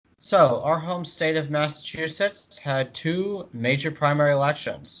So, our home state of Massachusetts had two major primary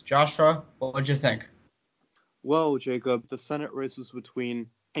elections. Joshua, what would you think? Well, Jacob, the Senate race was between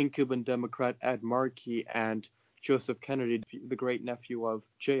incumbent Democrat Ed Markey and Joseph Kennedy, the great nephew of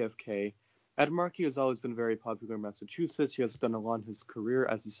JFK. Ed Markey has always been very popular in Massachusetts. He has done a lot in his career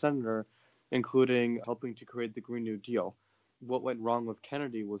as a senator, including helping to create the Green New Deal. What went wrong with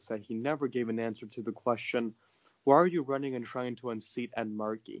Kennedy was that he never gave an answer to the question, why are you running and trying to unseat Ed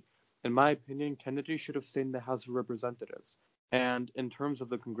Markey? In my opinion, Kennedy should have stayed in the House of Representatives. And in terms of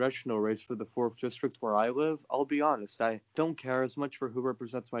the congressional race for the 4th district where I live, I'll be honest, I don't care as much for who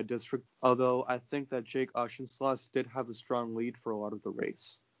represents my district, although I think that Jake Auchincloss did have a strong lead for a lot of the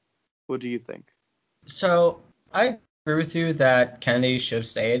race. What do you think? So, I agree with you that Kennedy should have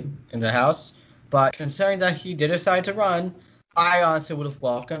stayed in the House, but considering that he did decide to run, I honestly would have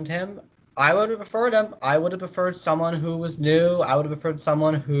welcomed him. I would have preferred him. I would have preferred someone who was new. I would have preferred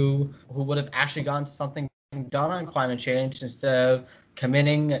someone who would have actually gotten something done on climate change instead of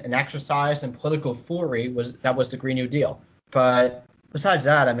committing an exercise in political foolery that was the Green New Deal. But besides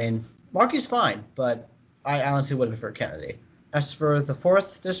that, I mean, Markey's fine, but I honestly would have preferred Kennedy. As for the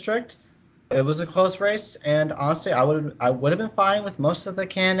 4th district, it was a close race, and honestly, I would have been fine with most of the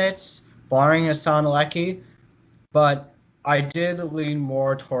candidates, barring Hassan Alecki, but I did lean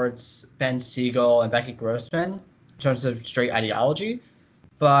more towards Ben Siegel and Becky Grossman in terms of straight ideology,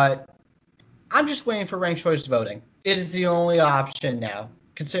 but I'm just waiting for ranked choice voting. It is the only option now.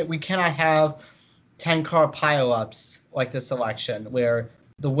 Consider we cannot have 10-car pileups like this election, where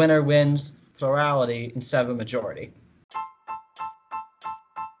the winner wins plurality instead of a majority.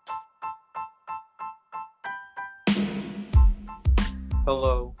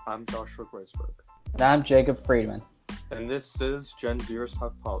 Hello, I'm Joshua Graceberg. And I'm Jacob Friedman. And this is Gen Zers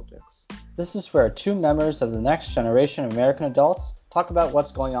Talk Politics. This is where two members of the next generation of American adults talk about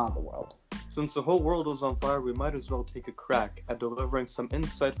what's going on in the world. Since the whole world is on fire, we might as well take a crack at delivering some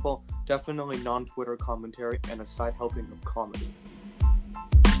insightful, definitely non-Twitter commentary and a side helping of comedy.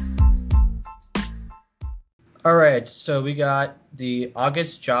 Alright, so we got the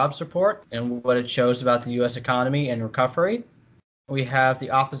August jobs report and what it shows about the U.S. economy and recovery. We have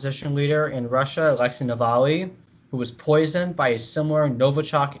the opposition leader in Russia, Alexei Navalny, who was poisoned by a similar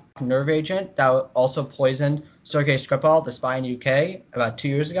Novichok nerve agent that also poisoned Sergei Skripal, the spy in the UK, about 2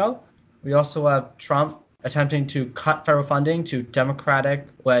 years ago. We also have Trump attempting to cut federal funding to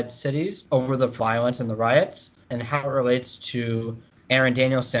Democratic-led cities over the violence and the riots, and how it relates to Aaron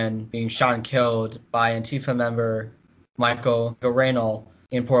Danielson being shot and killed by Antifa member Michael Raynal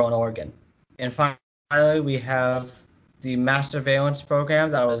in Portland, Oregon. And finally, we have the mass surveillance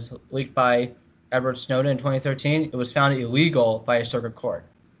program that was leaked by Edward Snowden in 2013. It was found illegal by a circuit court.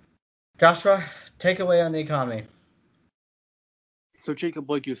 Joshua, take away on the economy. So Jacob,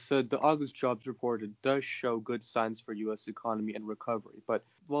 like you said, the August jobs report does show good signs for U.S. economy and recovery. But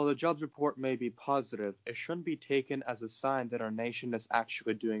while the jobs report may be positive, it shouldn't be taken as a sign that our nation is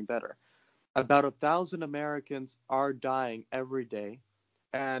actually doing better. About 1,000 Americans are dying every day.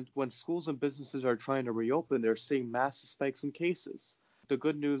 And when schools and businesses are trying to reopen, they're seeing massive spikes in cases. The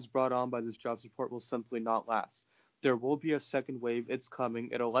good news brought on by this jobs report will simply not last. There will be a second wave. It's coming.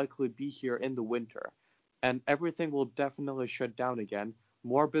 It'll likely be here in the winter. And everything will definitely shut down again.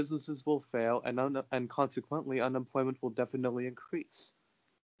 More businesses will fail, and consequently, unemployment will definitely increase.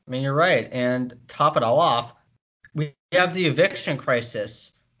 I mean, you're right. And top it all off, we have the eviction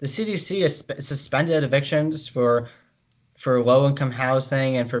crisis. The CDC has suspended evictions for low-income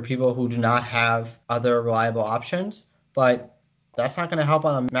housing and for people who do not have other reliable options, but that's not going to help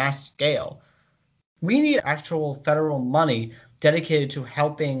on a mass scale. We need actual federal money dedicated to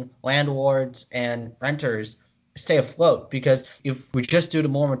helping landlords and renters stay afloat, because if we just do the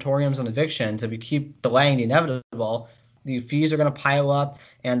moratoriums on evictions, if we keep delaying the inevitable, the fees are going to pile up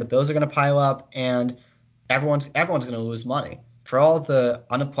and the bills are going to pile up, and everyone's going to lose money. For all the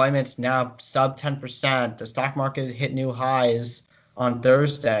unemployment's now sub 10%, the stock market hit new highs on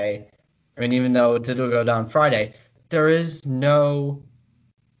Thursday. I mean, even though it did go down Friday, there is no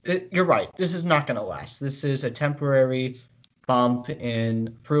you're right. This is not going to last. This is a temporary bump in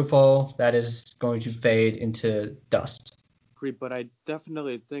approval that is going to fade into dust. Agreed, but I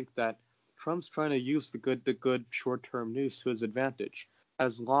definitely think that Trump's trying to use the good short-term news to his advantage.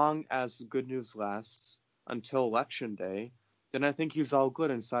 As long as the good news lasts until Election Day, then I think he's all good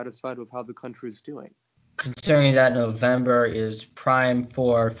and satisfied with how the country is doing. Considering that November is prime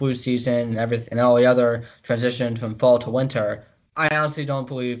for flu season and all the other transition from fall to winter, I honestly don't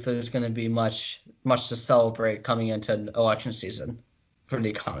believe there's going to be much to celebrate coming into election season for the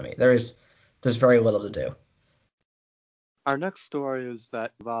economy. There's very little to do. Our next story is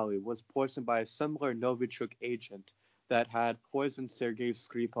that Valley was poisoned by a similar Novichok agent that had poisoned Sergei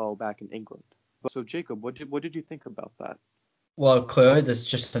Skripal back in England. So Jacob, what did you think about that? Well, clearly this is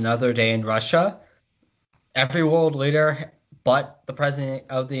just another day in Russia. Every world leader but the president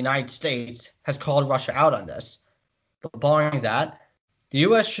of the United States has called Russia out on this. But barring that, the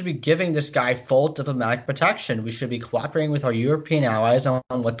U.S. should be giving this guy full diplomatic protection. We should be cooperating with our European allies on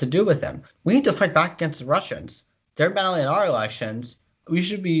what to do with him. We need to fight back against the Russians. They're battling our elections. We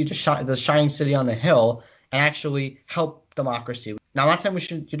should be the shining city on the hill and actually help democracy. Now, I'm not saying we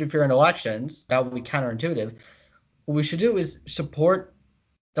should interfere in elections. That would be counterintuitive. What we should do is support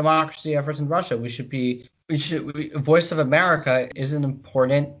democracy efforts in Russia. Voice of America is an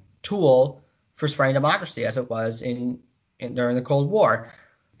important tool for spreading democracy as it was during the Cold War.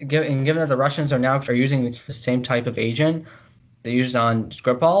 Given that the Russians are using the same type of agent they used on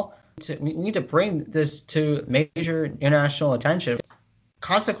Skripal, we need to bring this to major international attention.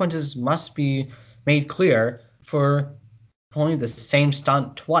 Consequences must be made clear for pulling the same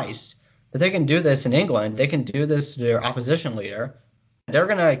stunt twice. If they can do this in England, they can do this to their opposition leader. They're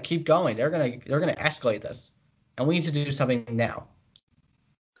gonna keep going. They're gonna escalate this, and we need to do something now.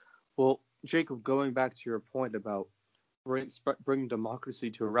 Well, Jacob, going back to your point about bringing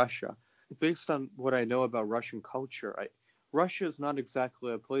democracy to Russia, based on what I know about Russian culture, Russia is not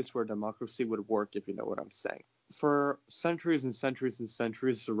exactly a place where democracy would work, if you know what I'm saying. For centuries and centuries and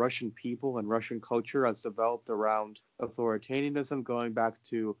centuries, the Russian people and Russian culture has developed around authoritarianism, going back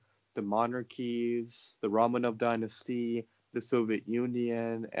to the monarchies, the Romanov dynasty, the Soviet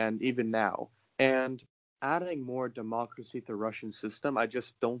Union, and even now. And adding more democracy to the Russian system, I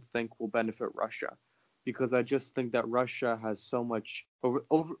just don't think will benefit Russia. Because I just think that Russia has so much,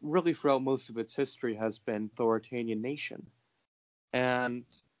 really throughout most of its history, has been authoritarian nation. And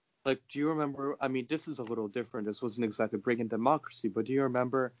do you remember? I mean, this is a little different. This wasn't exactly bringing democracy, but do you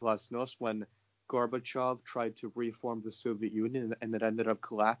remember Glasnost when Gorbachev tried to reform the Soviet Union and it ended up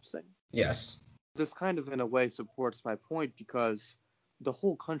collapsing? Yes. This kind of, in a way, supports my point because the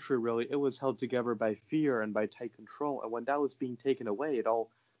whole country really, it was held together by fear and by tight control. And when that was being taken away, it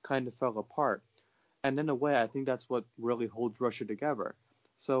all kind of fell apart. And in a way, I think that's what really holds Russia together.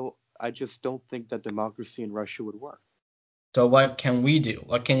 So I just don't think that democracy in Russia would work. So what can we do?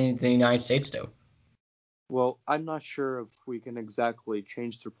 What can the United States do? Well, I'm not sure if we can exactly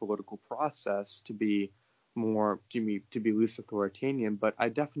change their political process to be less authoritarian, but I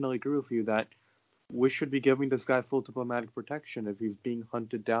definitely agree with you that we should be giving this guy full diplomatic protection if he's being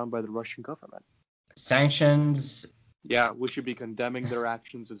hunted down by the Russian government. Sanctions. Yeah, we should be condemning their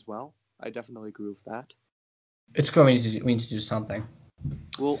actions as well. I definitely agree with that. We need to do something.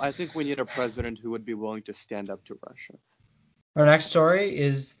 Well, I think we need a president who would be willing to stand up to Russia. Our next story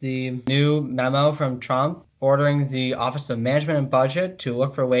is the new memo from Trump ordering the Office of Management and Budget to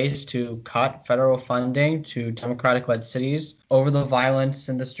look for ways to cut federal funding to Democratic-led cities over the violence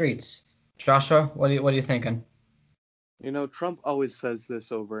in the streets. Joshua, what are you thinking? You know, Trump always says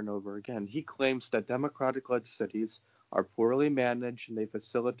this over and over again. He claims that Democratic-led cities are poorly managed and they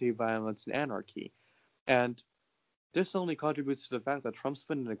facilitate violence and anarchy. And this only contributes to the fact that Trump's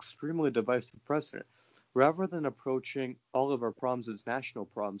been an extremely divisive president. Rather than approaching all of our problems as national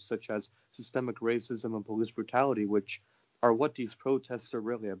problems, such as systemic racism and police brutality, which are what these protests are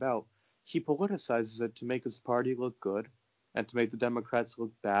really about, he politicizes it to make his party look good and to make the Democrats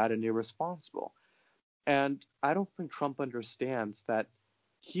look bad and irresponsible. And I don't think Trump understands that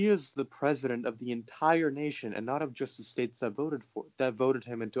he is the president of the entire nation and not of just the states that voted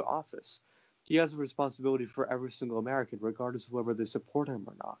him into office. He has a responsibility for every single American, regardless of whether they support him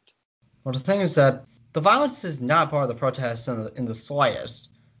or not. Well, the thing is that the violence is not part of the protests in the slightest.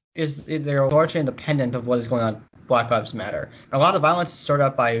 They're largely independent of what is going on. Black Lives Matter. A lot of violence is stirred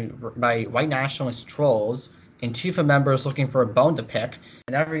up by white nationalist trolls, Antifa members looking for a bone to pick,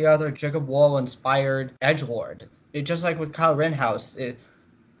 and every other Jacob Wall-inspired edgelord. Just like with Kyle Rittenhouse,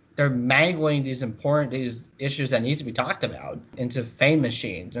 they're mangling these issues that need to be talked about into fame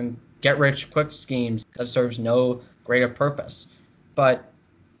machines and get-rich-quick schemes that serves no greater purpose. But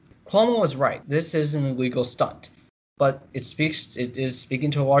Cuomo was right. This is an illegal stunt, but it is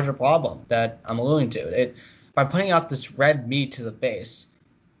speaking to a larger problem that I'm alluding to. By putting out this red meat to the base,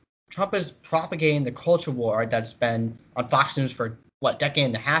 Trump is propagating the culture war that's been on Fox News for a decade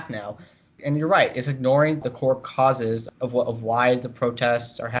and a half now. And you're right, it's ignoring the core causes of why the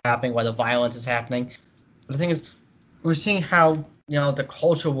protests are happening, why the violence is happening. But the thing is, we're seeing how the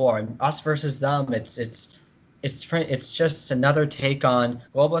culture war, us versus them, it's just another take on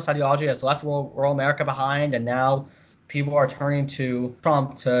globalist ideology that's left rural America behind, and now people are turning to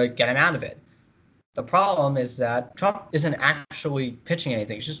Trump to get him out of it. The problem is that Trump isn't actually pitching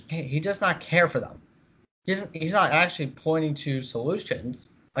anything. It's just he does not care for them. He's not actually pointing to solutions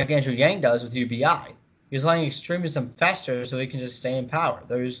like Andrew Yang does with UBI. He's letting extremism fester so he can just stay in power.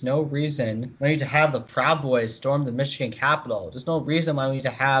 There's no reason why we need to have the Proud Boys storm the Michigan Capitol. There's no reason why we need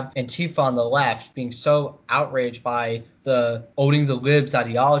to have Antifa on the left being so outraged by the owning the libs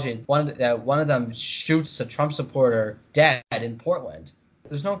ideology. One of them shoots a Trump supporter dead in Portland.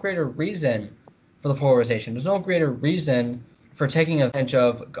 There's no greater reason for the polarization. There's no greater reason for taking advantage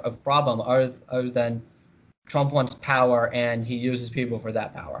of a problem other than Trump wants power and he uses people for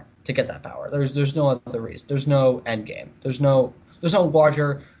that power to get that power. There's no other reason. There's no end game. There's no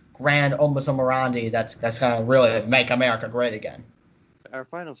larger grand modus operandi that's gonna really make America great again. Our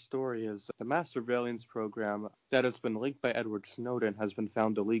final story is the mass surveillance program that has been linked by Edward Snowden has been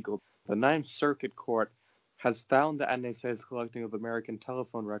found illegal. The Ninth Circuit Court has found the NSA's collecting of American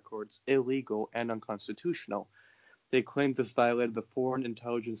telephone records illegal and unconstitutional. They claim this violated the Foreign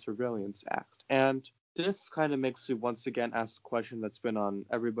Intelligence Surveillance Act. And this kind of makes you once again ask the question that's been on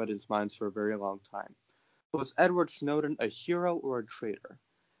everybody's minds for a very long time. Was Edward Snowden a hero or a traitor?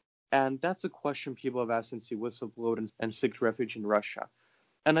 And that's a question people have asked since he whistleblowed and sought refuge in Russia.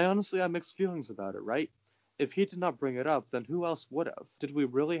 And I honestly have mixed feelings about it, right? If he did not bring it up, then who else would have? Did we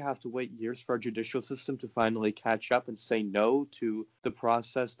really have to wait years for our judicial system to finally catch up and say no to the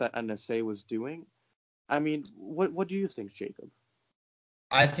process that NSA was doing? I mean, what do you think, Jacob?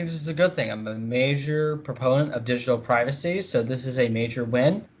 I think this is a good thing. I'm a major proponent of digital privacy, so this is a major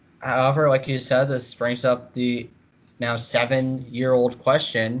win. However, like you said, this brings up the now 7-year-old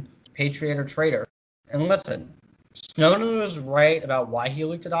question, patriot or traitor? And listen, Snowden was right about why he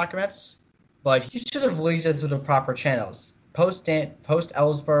leaked the documents, but he should have leaked it through the proper channels.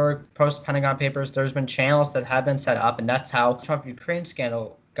 Post-Ellsberg, post-Pentagon Papers, there's been channels that have been set up, and that's how the Trump-Ukraine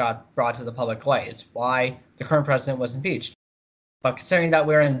scandal got brought to the public light. It's why the current president was impeached. But considering that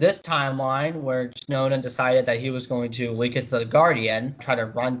we're in this timeline where Snowden decided that he was going to leak it to The Guardian, try to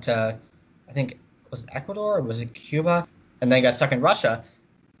run to, I think, was it Ecuador or was it Cuba, and then got stuck in Russia,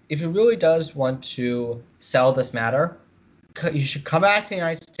 if he really does want to sell this matter, you should come back to the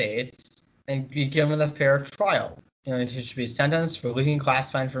United States and be given a fair trial. You know, he should be sentenced for leaking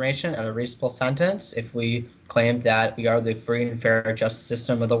classified information at a reasonable sentence if we claim that we are the free and fair justice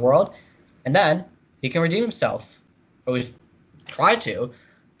system of the world. And then he can redeem himself, or at least try to,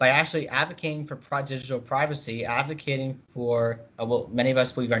 by actually advocating for digital privacy, advocating for what many of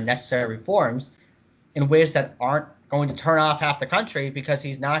us believe are necessary reforms in ways that aren't going to turn off half the country because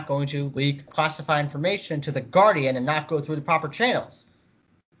he's not going to leak classified information to The Guardian and not go through the proper channels.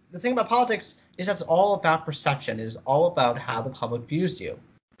 The thing about politics is that's all about perception. It is all about how the public views you.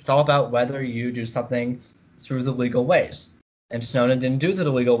 It's all about whether you do something through the legal ways. And Snowden didn't do it through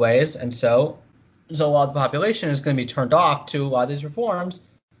the legal ways, and so a lot of the population is going to be turned off to a lot of these reforms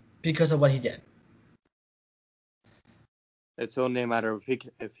because of what he did. It's only a matter of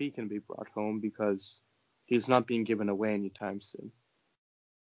if he can be brought home, because he's not being given away anytime soon.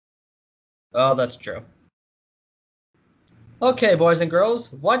 Oh, that's true. Okay, boys and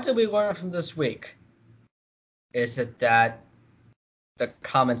girls, what did we learn from this week? Is it that the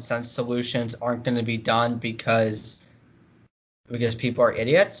common sense solutions aren't going to be done because people are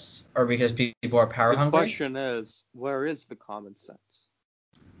idiots, or because people are power hungry? The question is, where is the common sense?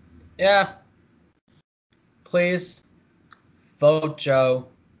 Yeah. Please vote Joe.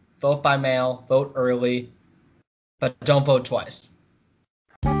 Vote by mail. Vote early. But don't vote twice.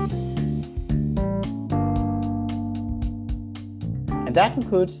 And that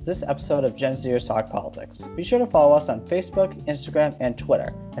concludes this episode of Gen Zers Talk Politics. Be sure to follow us on Facebook, Instagram, and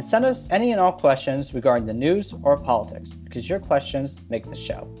Twitter, and send us any and all questions regarding the news or politics, because your questions make the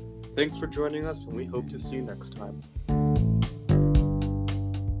show. Thanks for joining us, and we hope to see you next time.